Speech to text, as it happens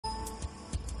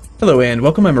Hello and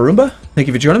welcome, I'm Arumba. Thank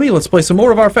you for joining me. Let's play some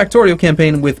more of our Factorio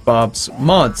campaign with Bob's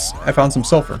Mods. I found some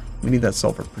sulfur. We need that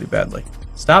sulfur pretty badly.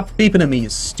 Stop beeping at me, you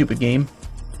stupid game.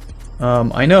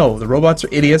 I know, the robots are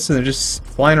idiots and they're just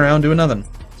flying around doing nothing.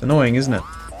 It's annoying, isn't it?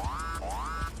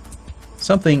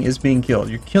 Something is being killed.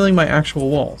 You're killing my actual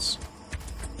walls.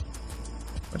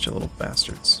 Bunch of little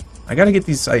bastards. I gotta get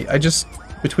these... I just...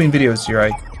 Between videos here, I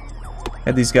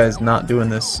had these guys not doing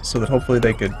this so that hopefully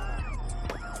they could...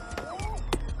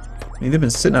 I mean, they've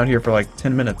been sitting out here for like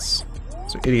 10 minutes.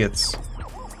 Those are idiots.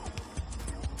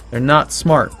 They're not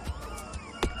smart.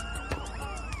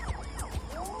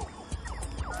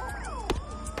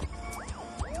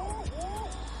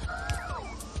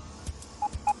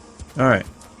 Alright.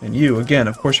 And you, again,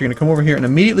 of course you're going to come over here and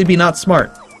immediately be not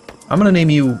smart. I'm going to name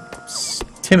you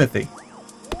Timothy.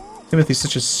 Timothy's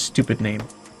such a stupid name.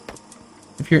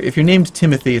 If you're named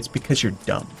Timothy, it's because you're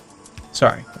dumb.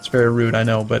 Sorry, that's very rude, I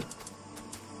know, but...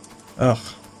 Ugh.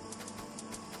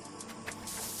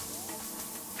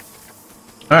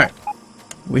 Alright.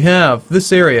 We have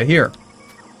this area here.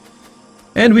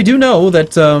 And we do know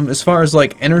that as far as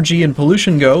like energy and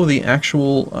pollution go, the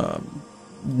actual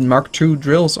Mark II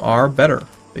drills are better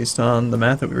based on the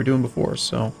math that we were doing before.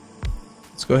 So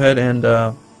let's go ahead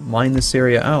and mine this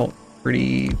area out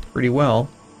pretty well.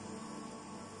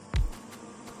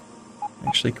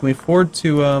 Actually, can we afford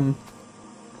to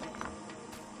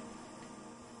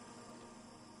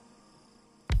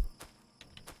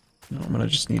no, I'm gonna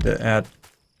just need to add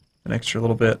an extra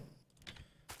little bit.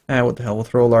 What the hell, we'll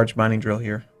throw a large mining drill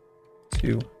here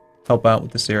to help out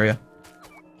with this area.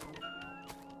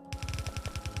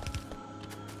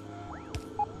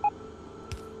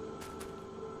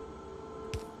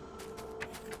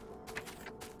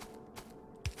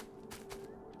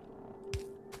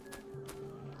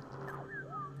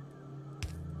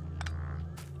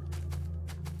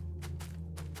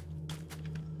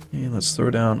 And let's throw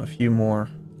down a few more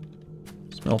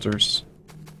smelters.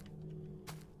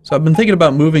 So I've been thinking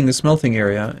about moving the smelting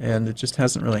area, and it just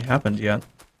hasn't really happened yet.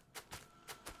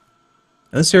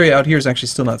 Now, this area out here is actually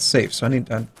still not safe, so I need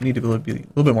to be a little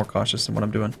bit more cautious in what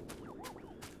I'm doing.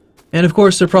 And of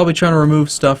course, they're probably trying to remove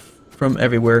stuff from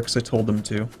everywhere because I told them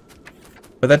to.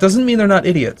 But that doesn't mean they're not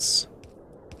idiots.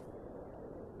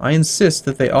 I insist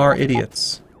that they are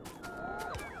idiots.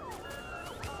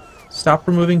 Stop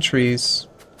removing trees.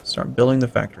 Start building the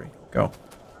factory. Go.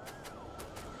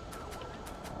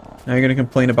 Now you're going to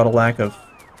complain about a lack of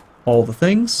all the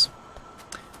things.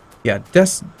 Yeah,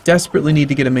 desperately need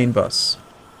to get a main bus.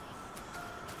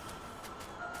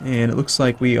 And it looks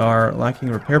like we are lacking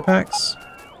repair packs.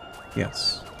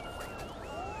 Yes.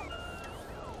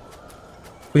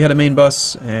 If we had a main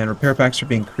bus and repair packs are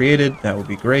being created, that would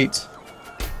be great.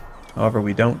 However,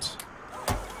 we don't.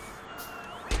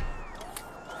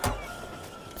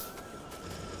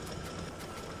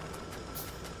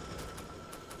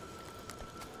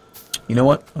 You know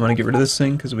what? I'm going to get rid of this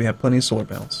thing because we have plenty of solar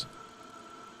panels.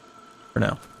 For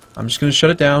now. I'm just going to shut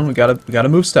it down. We gotta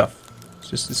move stuff.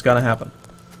 It's got to happen.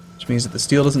 Which means that the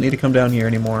steel doesn't need to come down here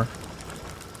anymore.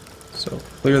 So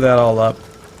clear that all up.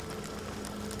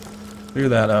 Clear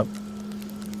that up.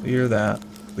 Clear that.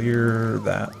 Clear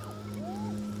that.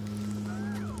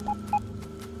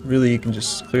 Really, you can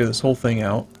just clear this whole thing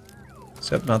out.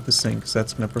 Except not this thing, because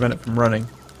that's going to prevent it from running.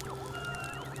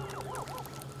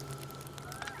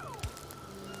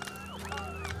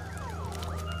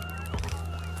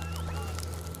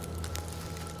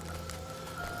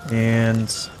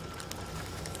 And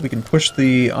we can push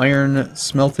the iron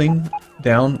smelting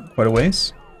down quite a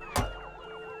ways.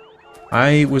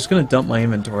 I was going to dump my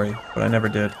inventory, but I never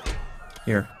did.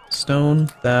 Here, stone,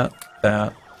 that.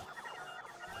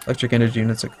 Electric energy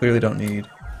units I clearly don't need.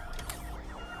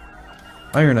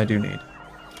 Iron I do need.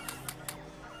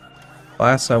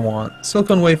 Glass I want.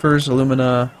 Silicon wafers,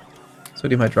 alumina,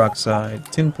 sodium hydroxide,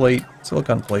 tin plate,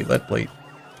 silicon plate, lead plate.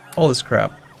 All this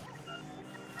crap.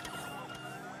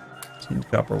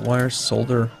 Copper wire,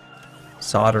 solder,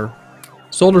 solder,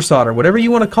 whatever you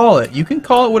want to call it. You can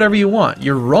call it whatever you want.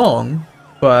 You're wrong,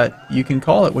 but you can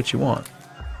call it what you want.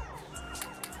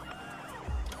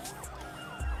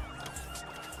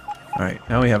 Alright,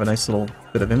 now we have a nice little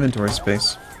bit of inventory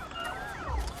space.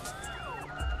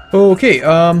 Okay,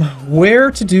 where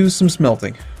to do some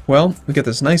smelting? Well, we got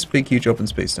this nice big huge open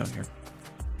space down here.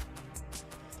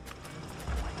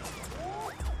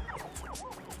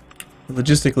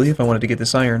 Logistically, if I wanted to get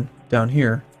this iron down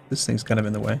here, this thing's kind of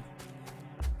in the way.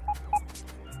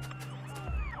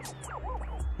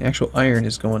 The actual iron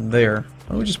is going there. Why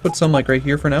don't we just put some like right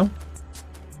here for now?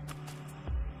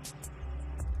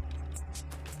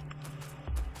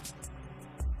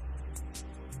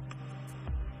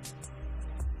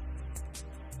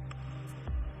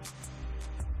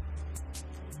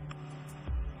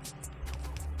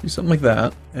 Do something like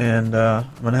that, and I'm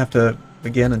gonna have to,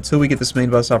 again, until we get this main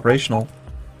bus operational,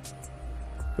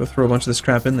 go throw a bunch of this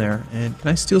crap in there. And can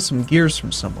I steal some gears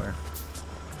from somewhere?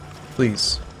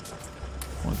 Please.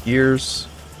 I want gears.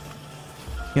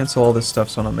 Cancel all this stuff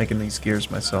so I'm not making these gears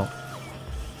myself.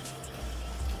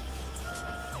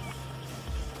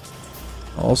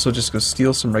 I'll also just go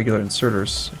steal some regular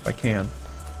inserters if I can.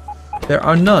 There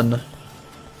are none.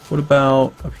 What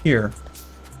about up here?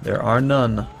 There are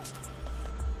none.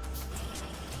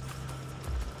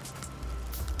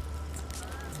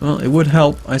 Well, it would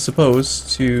help, I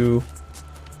suppose, to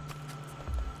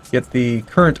get the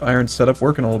current iron setup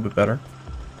working a little bit better.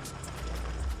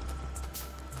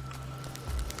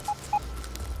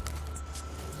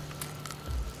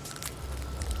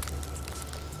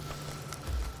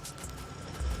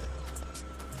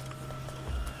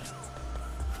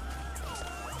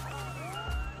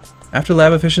 After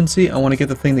lab efficiency, I want to get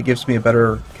the thing that gives me a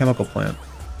better chemical plant.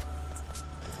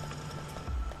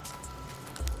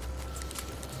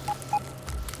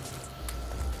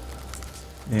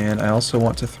 And I also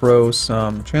want to throw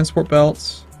some transport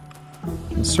belts,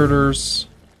 inserters.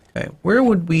 Okay, where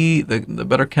would be the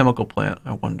better chemical plant,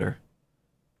 I wonder?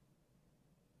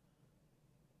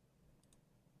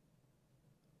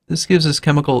 This gives us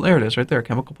chemical, there it is, right there,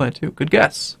 chemical plant 2. Good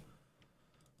guess.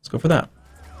 Let's go for that.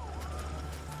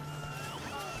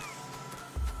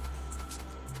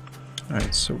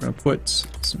 Alright, so we're going to put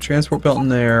some transport belt in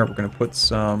there, we're going to put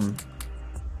some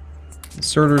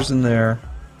inserters in there,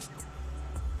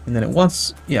 and then it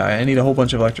wants, yeah, I need a whole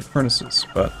bunch of electric furnaces,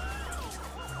 but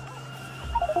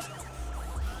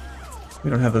we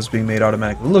don't have those being made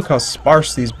automatically. Look how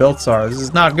sparse these belts are, this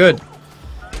is not good.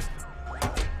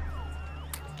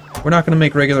 We're not going to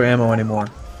make regular ammo anymore.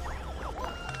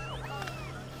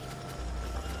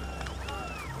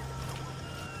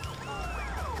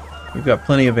 We've got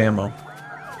plenty of ammo.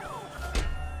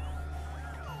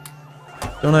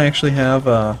 Don't I actually have,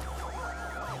 I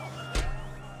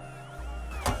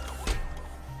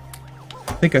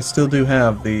think I still do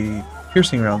have the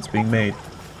piercing rounds being made.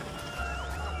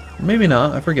 Maybe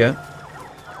not, I forget.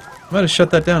 I might have shut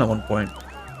that down at one point.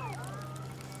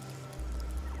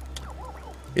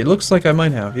 It looks like I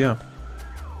might have, yeah.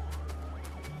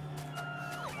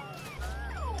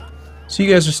 So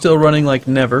you guys are still running like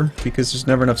never, because there's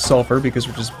never enough sulfur, because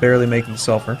we're just barely making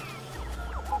sulfur.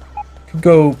 Could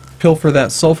go pilfer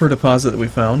that sulfur deposit that we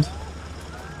found.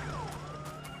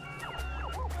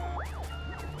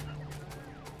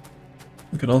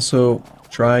 We could also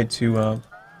try to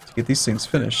get these things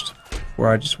finished before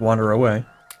I just wander away.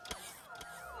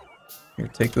 Here,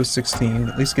 take those 16,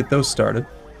 at least get those started.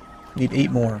 Need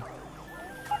 8 more.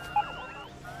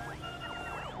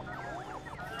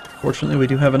 Fortunately, we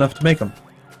do have enough to make them.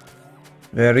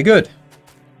 Very good.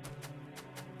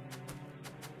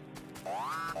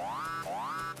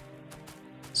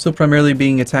 Still primarily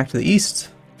being attacked to the east.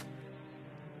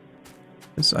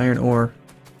 This iron ore.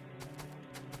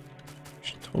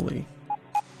 Should totally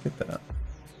get that.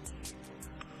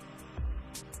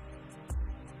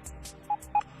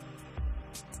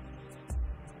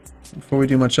 Before we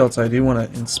do much else, I do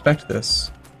want to inspect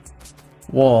this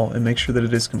wall and make sure that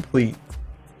it is complete.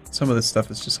 Some of this stuff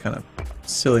is just kind of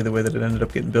silly the way that it ended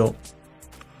up getting built.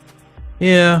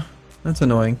 Yeah, that's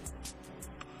annoying.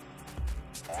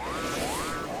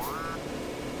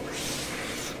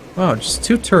 Wow, just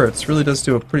 2 turrets really does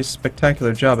do a pretty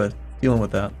spectacular job at dealing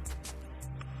with that.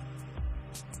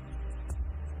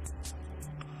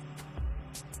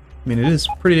 I mean, it is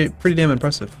pretty damn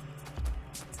impressive.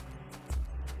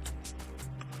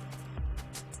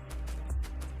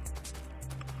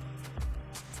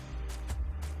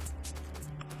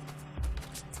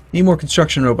 Need more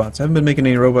construction robots. I haven't been making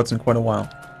any robots in quite a while.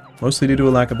 Mostly due to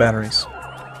a lack of batteries.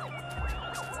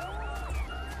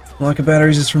 The lack of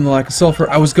batteries is from the lack of sulfur.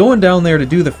 I was going down there to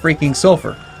do the freaking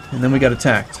sulfur, and then we got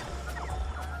attacked.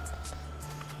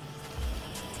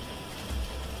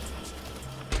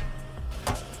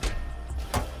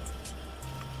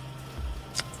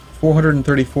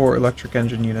 $434 electric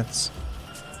engine units.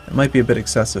 It might be a bit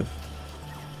excessive.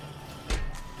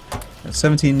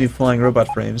 17 new flying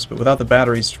robot frames, but without the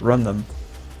batteries to run them,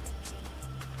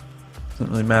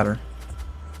 doesn't really matter.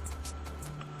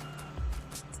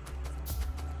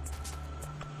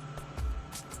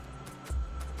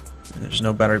 And there's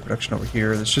no battery production over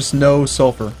here. There's just no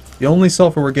sulfur. The only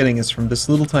sulfur we're getting is from this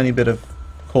little tiny bit of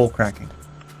coal cracking.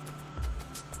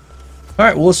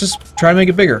 Alright, well, let's just try to make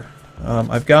it bigger.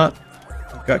 I've got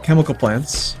chemical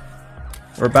plants.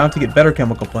 We're about to get better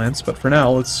chemical plants, but for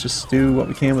now, let's just do what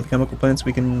we can with the chemical plants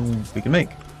we can make.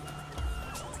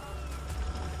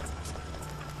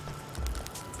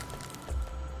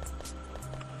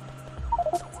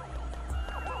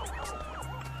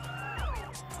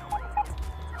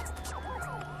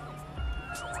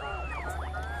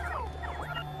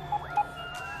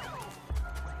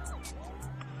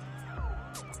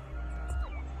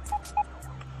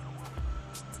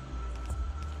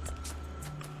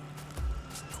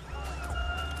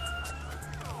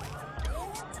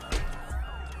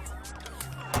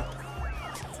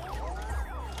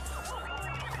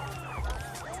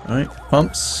 Alright,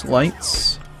 pumps,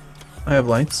 lights. I have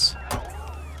lights.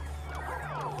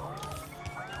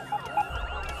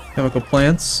 Chemical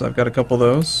plants, I've got a couple of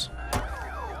those.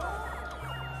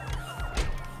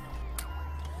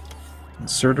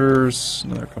 Inserters,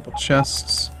 another couple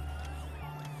chests.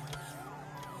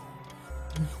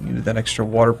 Needed that extra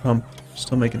water pump.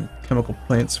 Still making chemical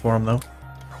plants for them though.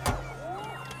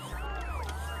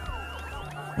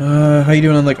 How you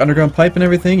doing on like underground pipe and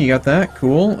everything? You got that?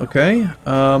 Cool. Okay.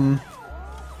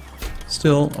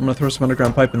 Still, I'm gonna throw some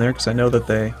underground pipe in there because I know that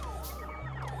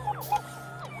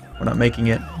we're not making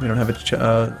it. We don't have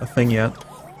a thing yet.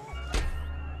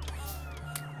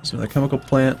 There's another chemical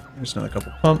plant. There's another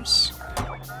couple pumps.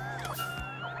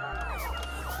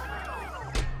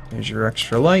 Here's your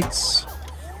extra lights.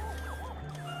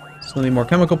 Still need more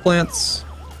chemical plants.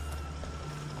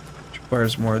 Which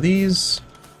requires more of these.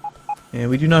 And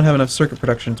we do not have enough circuit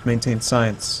production to maintain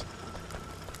science.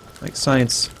 Like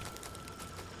science,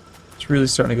 it's really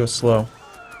starting to go slow.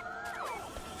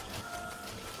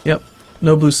 Yep,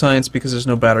 no blue science because there's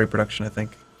no battery production, I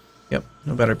think. Yep,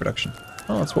 no battery production.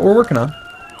 Oh, that's what we're working on.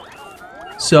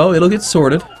 So, it'll get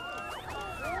sorted.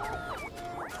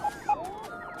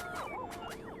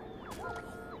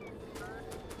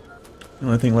 The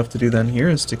only thing left to do then here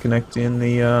is to connect in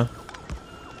the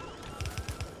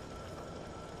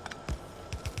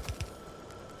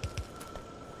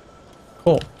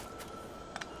coal.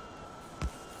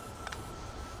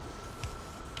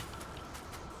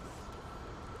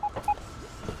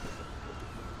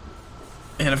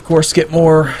 And of course get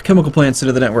more chemical plants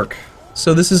into the network.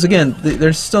 So this is, again,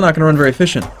 they're still not going to run very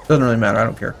efficient. Doesn't really matter, I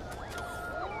don't care.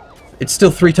 It's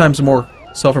still 3 times more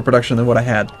sulfur production than what I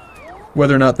had.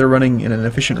 Whether or not they're running in an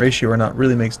efficient ratio or not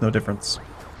really makes no difference.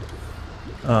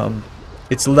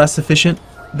 It's less efficient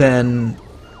than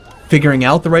figuring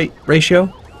out the right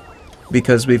ratio,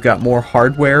 because we've got more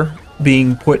hardware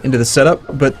being put into the setup,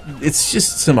 but it's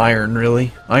just some iron,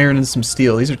 really. Iron and some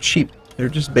steel. These are cheap. They're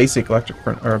just basic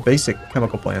basic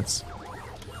chemical plants.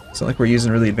 It's not like we're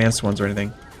using really advanced ones or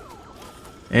anything.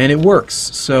 And it works,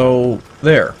 so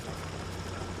there.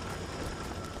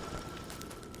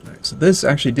 Alright, so this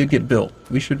actually did get built.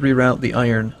 We should reroute the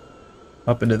iron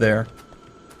up into there.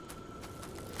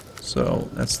 So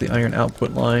that's the iron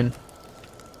output line.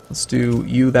 Let's do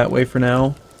you that way for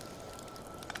now.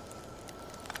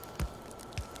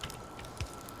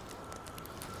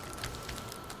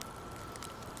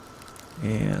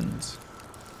 And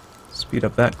speed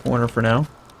up that corner for now.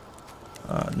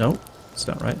 No, it's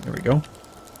not right. There we go.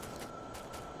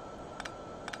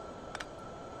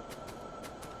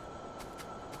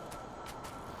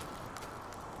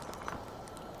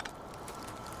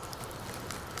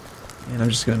 And I'm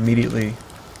just going to immediately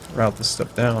route this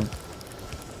stuff down.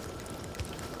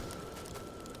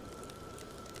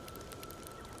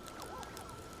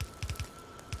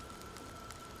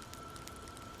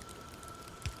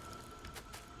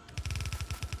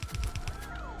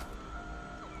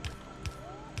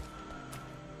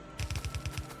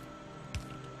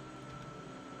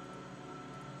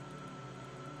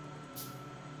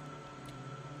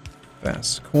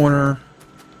 Fast corner.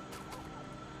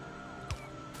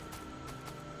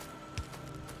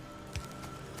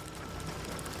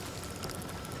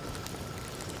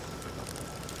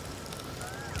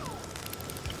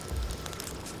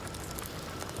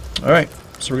 Alright,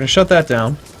 so we're going to shut that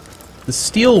down. The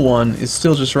steel one is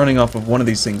still just running off of one of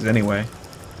these things anyway,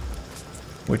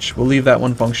 which we'll leave that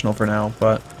one functional for now,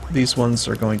 but these ones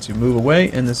are going to move away,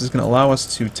 and this is going to allow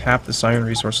us to tap this iron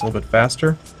resource a little bit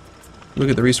faster. Look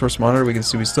at the resource monitor, we can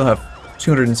see we still have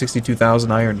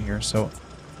 262,000 iron here, so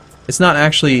it's not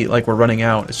actually like we're running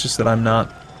out, it's just that I'm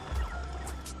not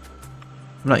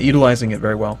utilizing it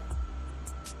very well.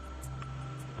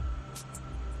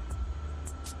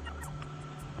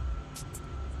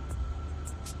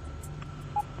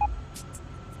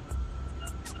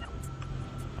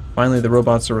 Finally, the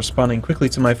robots are responding quickly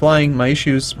to my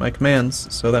issues, my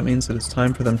commands, so that means that it's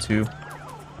time for them to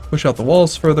push out the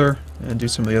walls further and do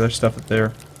some of the other stuff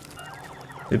that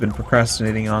they've been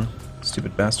procrastinating on.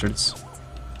 Stupid bastards.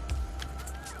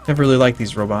 Never really liked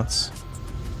these robots.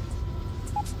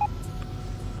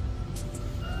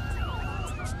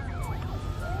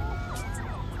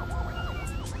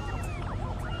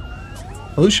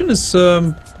 Pollution is,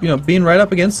 you know, being right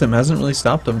up against them hasn't really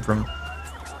stopped them from...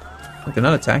 Like, they're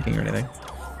not attacking or anything.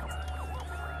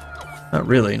 Not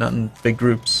really, not in big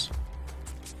groups.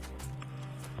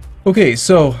 Okay,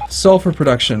 so, sulfur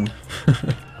production.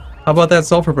 How about that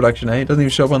sulfur production, eh? It doesn't even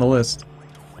show up on the list.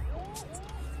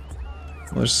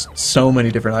 Well, there's so many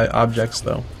different objects,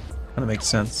 though. Kinda makes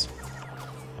sense.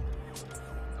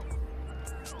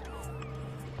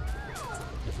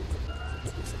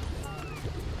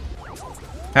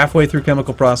 halfway through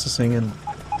chemical processing and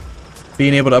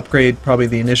being able to upgrade probably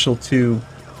the initial 2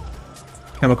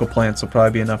 chemical plants will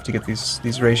probably be enough to get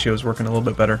these ratios working a little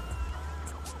bit better.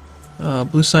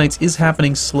 Blue science is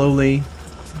happening slowly.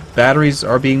 Batteries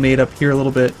are being made up here a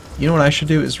little bit. You know what I should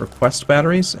do is request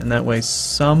batteries, and that way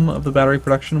some of the battery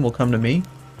production will come to me,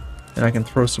 and I can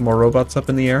throw some more robots up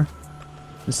in the air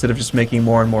instead of just making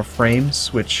more and more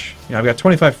frames, which, you know, I've got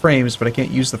 25 frames, but I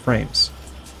can't use the frames.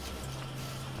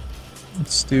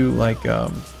 Let's do like do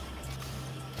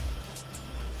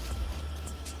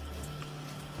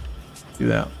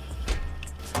that.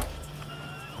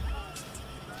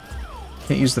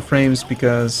 Can't use the frames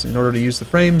because in order to use the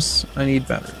frames, I need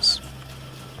batteries.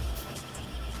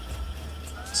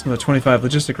 Some of the 25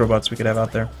 logistic robots we could have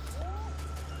out there.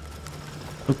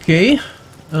 Okay.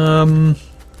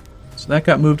 So that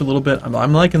got moved a little bit.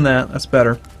 I'm liking that. That's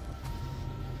better.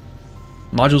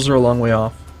 Modules are a long way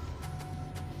off.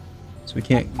 So we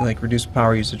can't, like, reduce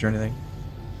power usage or anything.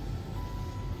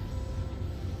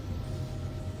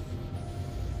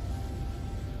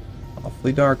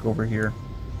 Awfully dark over here.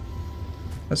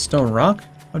 That's stone rock?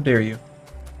 How dare you?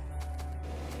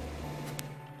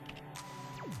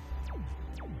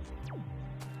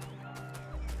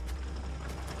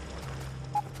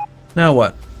 Now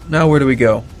what? Now where do we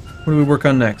go? What do we work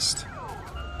on next?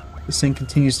 This thing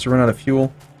continues to run out of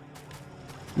fuel.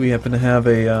 We happen to have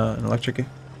an electric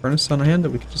furnace on hand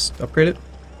that we could just upgrade it.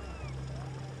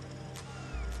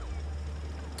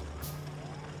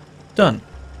 Done.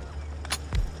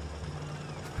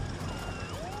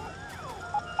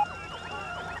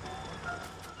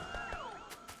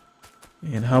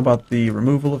 And how about the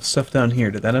removal of stuff down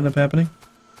here? Did that end up happening?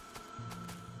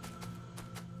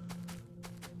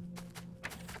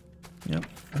 Yep.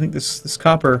 I think this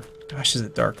copper... Gosh, is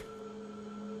it dark.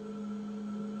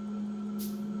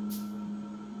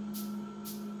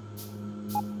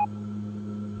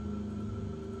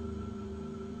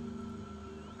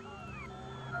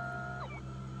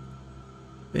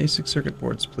 Basic circuit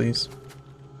boards, please.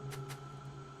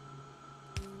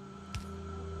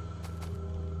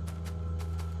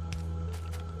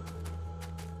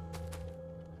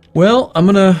 Well, I'm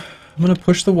gonna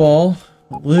push the wall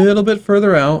a little bit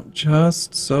further out,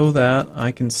 just so that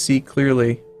I can see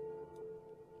clearly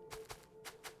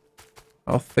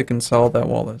how thick and solid that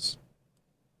wall is.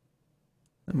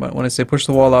 And when I say push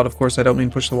the wall out, of course, I don't mean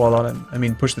push the wall out, I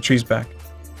mean push the trees back.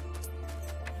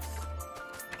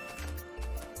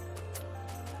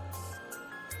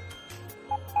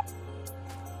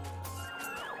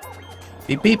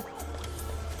 Beep beep.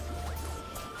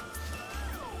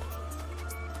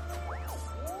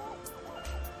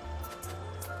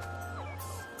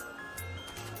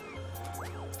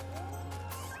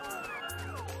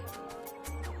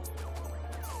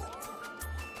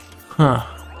 Huh.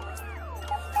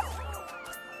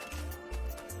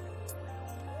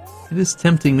 It is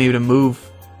tempting maybe to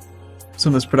move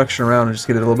some of this production around and just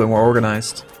get it a little bit more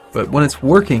organized. But when it's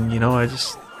working, you know, I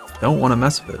just don't want to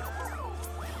mess with it.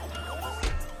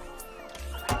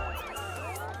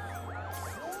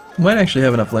 Might actually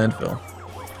have enough landfill.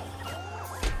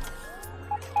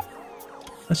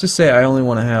 Let's just say I only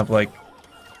want to have like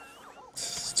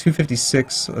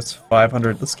 256, so that's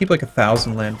 500. Let's keep like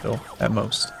 1,000 landfill at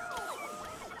most.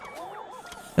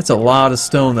 That's a lot of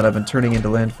stone that I've been turning into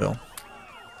landfill.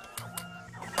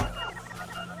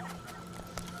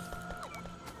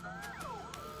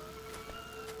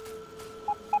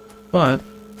 But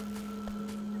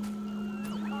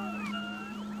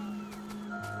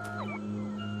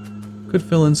could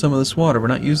fill in some of this water. We're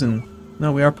not using...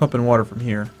 No, we are pumping water from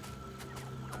here.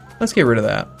 Let's get rid of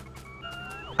that.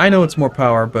 I know it's more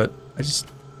power, but I just...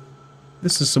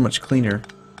 This is so much cleaner.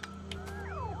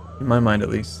 In my mind, at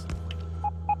least.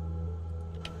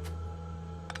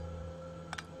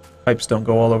 Pipes don't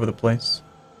go all over the place.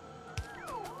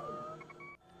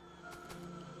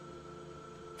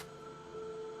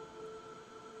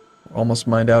 We're almost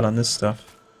mined out on this stuff.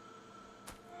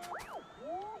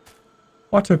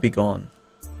 Water be gone.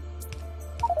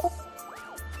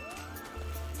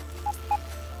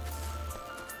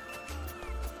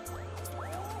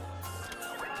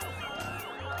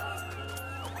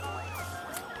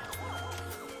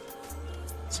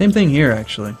 Same thing here,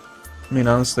 actually. I mean,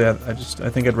 honestly, I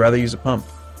think I'd rather use a pump.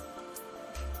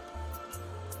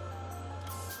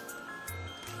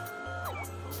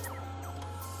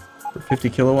 For 50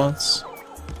 kilowatts.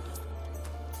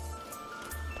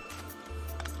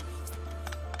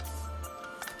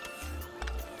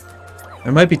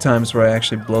 There might be times where I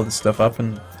actually blow this stuff up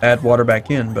and add water back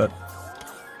in, but...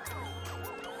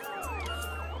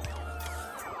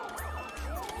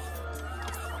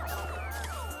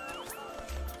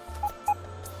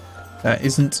 That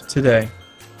isn't today.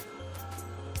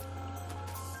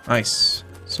 Nice.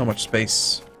 So much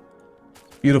space.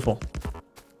 Beautiful.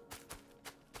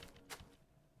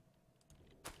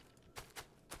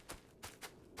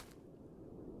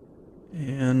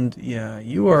 And yeah,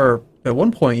 you are, at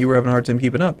one point you were having a hard time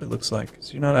keeping up, it looks like.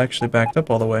 So you're not actually backed up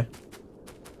all the way.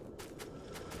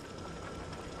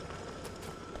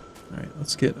 Alright,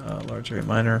 let's get a large area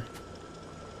miner.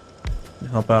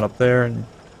 Help out up there, and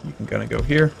you can kind of go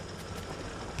here.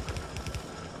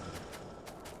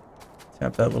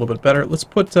 Tap that a little bit better. Let's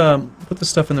put the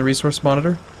stuff in the resource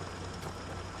monitor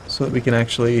so that we can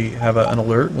actually have an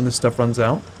alert when this stuff runs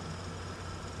out.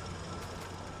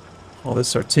 All this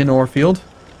is our tin ore field.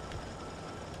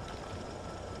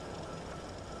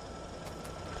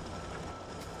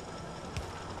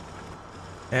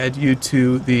 Add you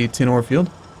to the tin ore field.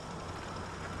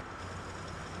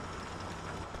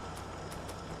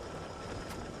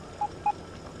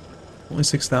 Only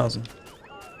 6,000.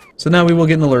 So now we will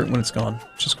get an alert when it's gone,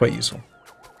 which is quite useful.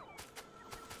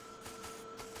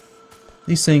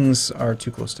 These things are too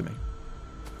close to me.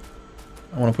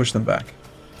 I want to push them back.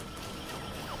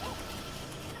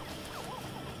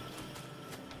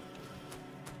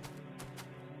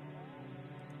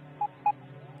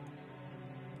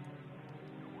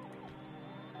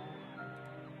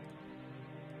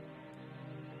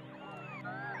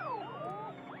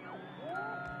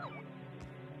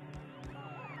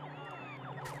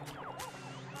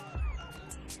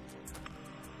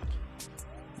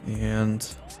 And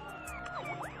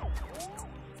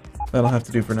that'll have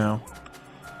to do for now.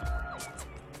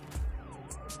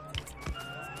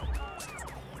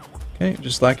 Okay,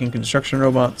 just lacking construction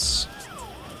robots.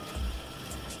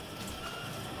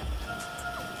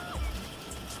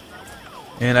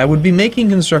 And I would be making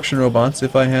construction robots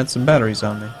if I had some batteries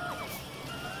on me.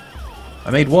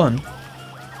 I made one.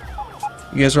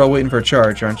 You guys are all waiting for a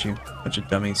charge, aren't you? Bunch of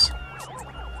dummies.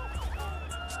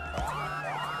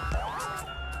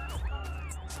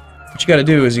 What you gotta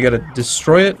do is you gotta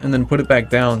destroy it and then put it back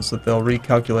down so that they'll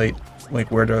recalculate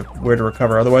like where to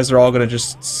recover. Otherwise they're all gonna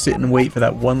just sit and wait for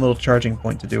that one little charging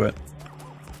point to do it.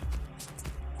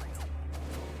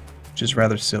 Which is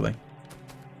rather silly.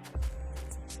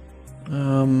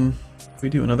 If we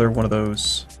do another one of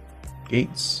those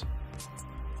gates.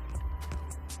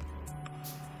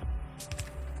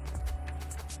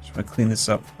 Just wanna clean this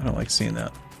up. I don't like seeing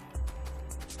that.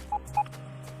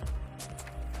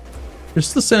 They're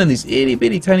still sending these itty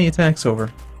bitty tiny attacks over.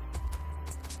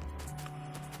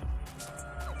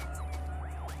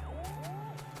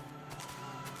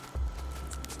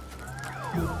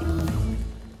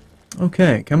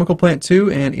 Okay, chemical plant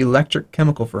 2 and electric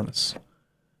chemical furnace.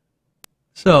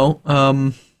 So,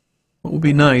 what would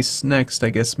be nice next, I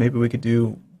guess maybe we could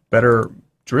do better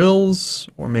drills,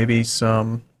 or maybe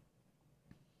some...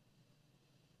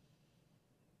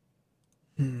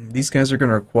 These guys are going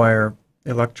to require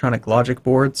electronic logic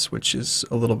boards, which is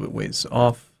a little bit ways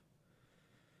off.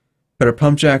 Better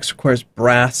pump jacks requires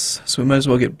brass, so we might as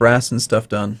well get brass and stuff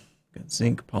done. Got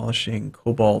zinc, polishing,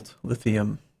 cobalt,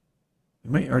 lithium. We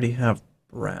might already have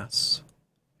brass.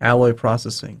 Alloy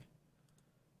processing.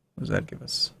 What does that give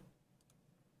us?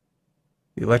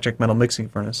 The electric metal mixing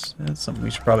furnace. That's something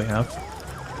we should probably have.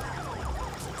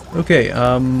 Okay,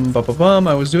 I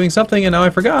was doing something and now I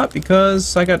forgot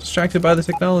because I got distracted by the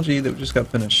technology that just got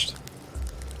finished.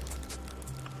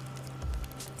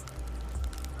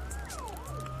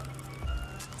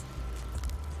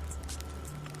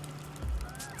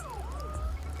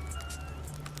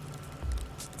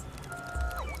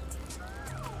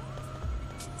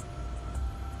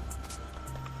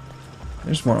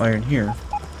 There's more iron here.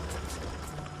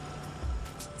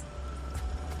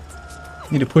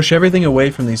 Need to push everything away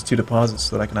from these two deposits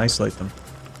so that I can isolate them.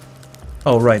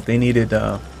 Oh, right, they needed,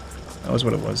 that was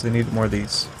what it was. They needed more of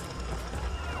these.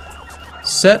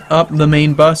 Set up the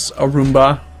main bus,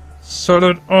 Arumba. Set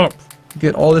it up!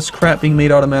 Get all this crap being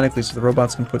made automatically so the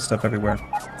robots can put stuff everywhere.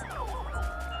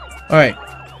 Alright.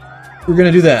 We're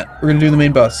gonna do that. We're gonna do the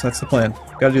main bus. That's the plan.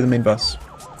 Gotta do the main bus.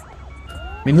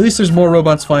 I mean, at least there's more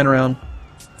robots flying around.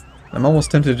 I'm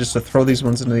almost tempted just to throw these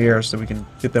ones into the air so we can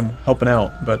get them helping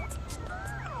out, but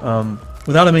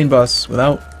without a main bus,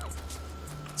 without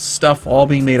stuff all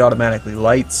being made automatically,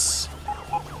 lights,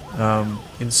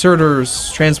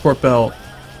 inserters, transport belt,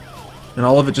 and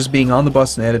all of it just being on the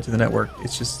bus and added to the network,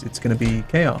 it's going to be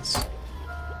chaos.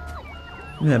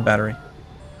 Give me that battery.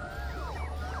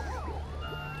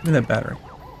 Give me that battery.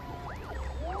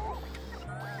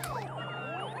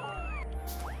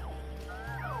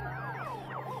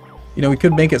 You know, we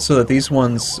could make it so that these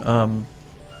ones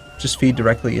just feed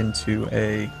directly into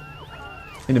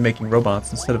into making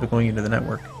robots instead of it going into the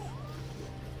network.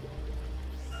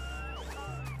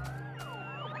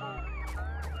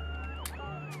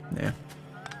 Yeah.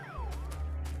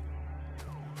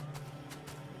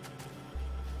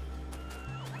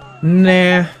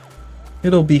 Nah.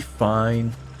 It'll be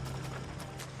fine.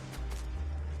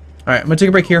 Alright, I'm gonna take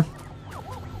a break here.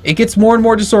 It gets more and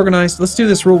more disorganized. Let's do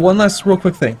this one last real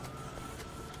quick thing.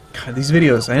 God, these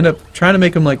videos, I end up trying to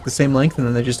make them like the same length and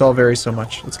then they just all vary so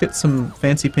much. Let's get some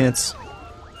fancy pants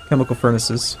chemical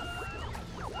furnaces.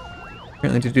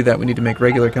 Apparently to do that we need to make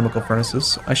regular chemical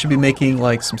furnaces. I should be making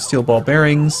like some steel ball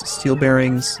bearings, steel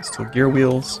gear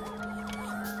wheels.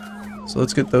 So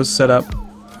let's get those set up.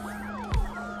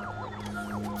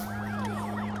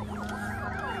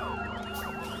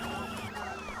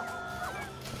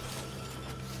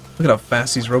 Look at how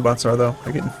fast these robots are, though.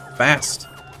 They're getting fast.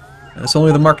 And it's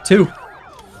only the Mark II.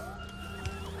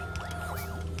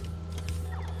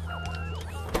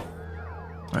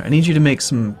 Alright, I need you to make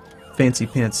some fancy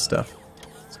pants stuff.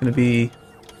 It's going to be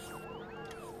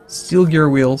steel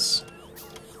gear wheels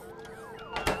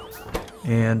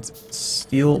and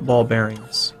steel ball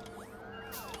bearings.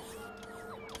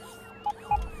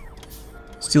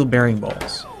 Steel bearing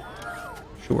balls.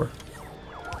 Sure.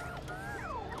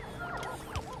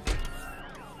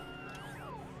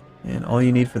 And all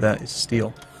you need for that is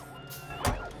steel.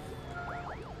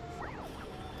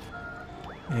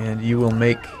 And you will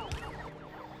make...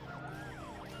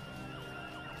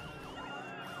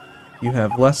 You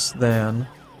have less than...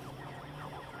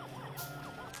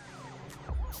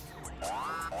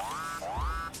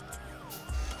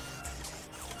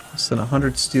 Less than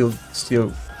 100 steel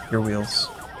gear wheels.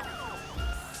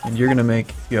 And you're gonna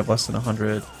make, you have less than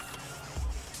 100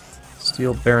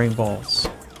 steel bearing balls.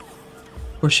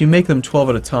 Of course, you make them 12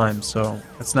 at a time, so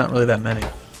that's not really that many.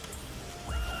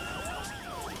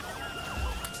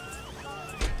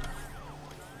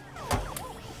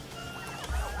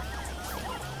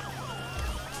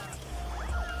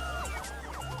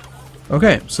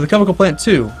 Okay, so the chemical plant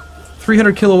 2.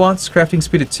 300 kilowatts, crafting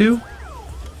speed at 2.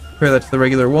 Compare that to the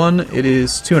regular one. It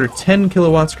is 210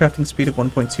 kilowatts, crafting speed at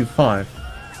 1.25.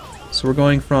 So we're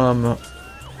going from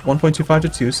 1.25 to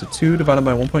 2, so 2 divided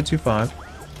by 1.25.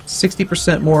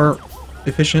 60% more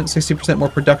efficient, 60% more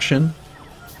production.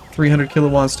 300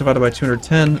 kilowatts divided by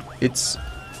 210, it's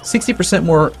 60%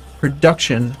 more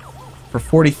production for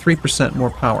 43% more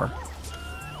power.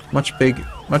 Much big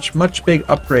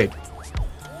upgrade.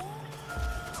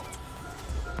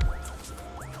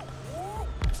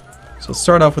 So let's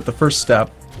start off with the first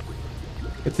step.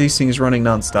 Get these things running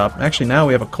non-stop. Actually, now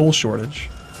we have a coal shortage.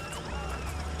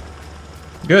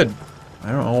 Good.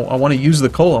 I don't know, I want to use the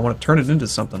coal, I want to turn it into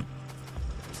something.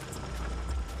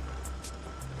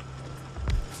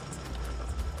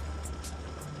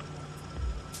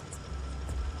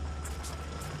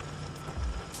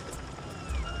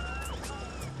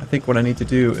 I think what I need to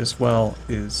do as well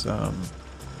is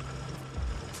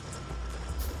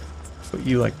put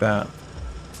you like that,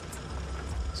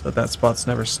 so that spot's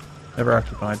never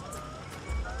occupied.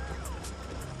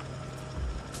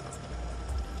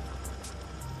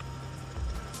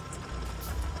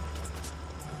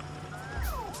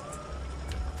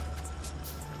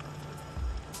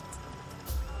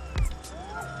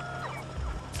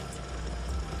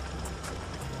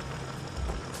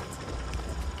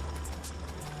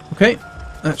 Okay,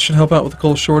 that should help out with the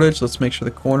coal shortage. Let's make sure the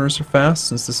corners are fast,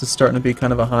 since this is starting to be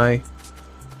kind of a higher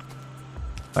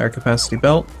capacity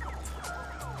belt.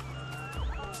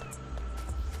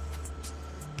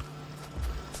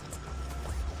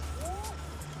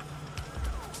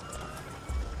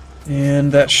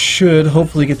 And that should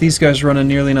hopefully get these guys running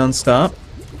nearly non-stop.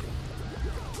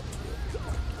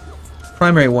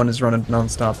 Primary one is running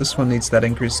non-stop. This one needs that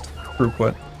increased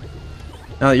throughput.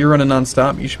 Now that you're running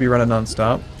non-stop, you should be running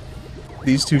non-stop.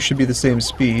 These two should be the same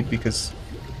speed, because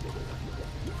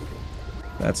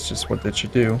that's just what that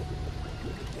should do.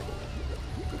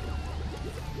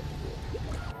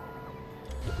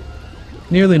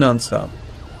 Nearly non-stop.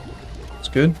 It's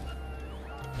good.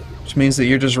 Which means that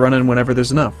you're just running whenever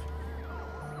there's enough.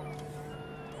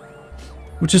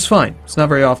 Which is fine. It's not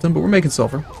very often, but we're making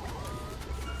silver.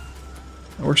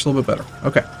 It works a little bit better.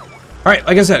 Okay. Alright,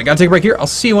 like I said, I gotta take a break here. I'll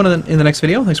see you in the next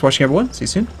video. Thanks for watching, everyone. See you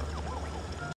soon.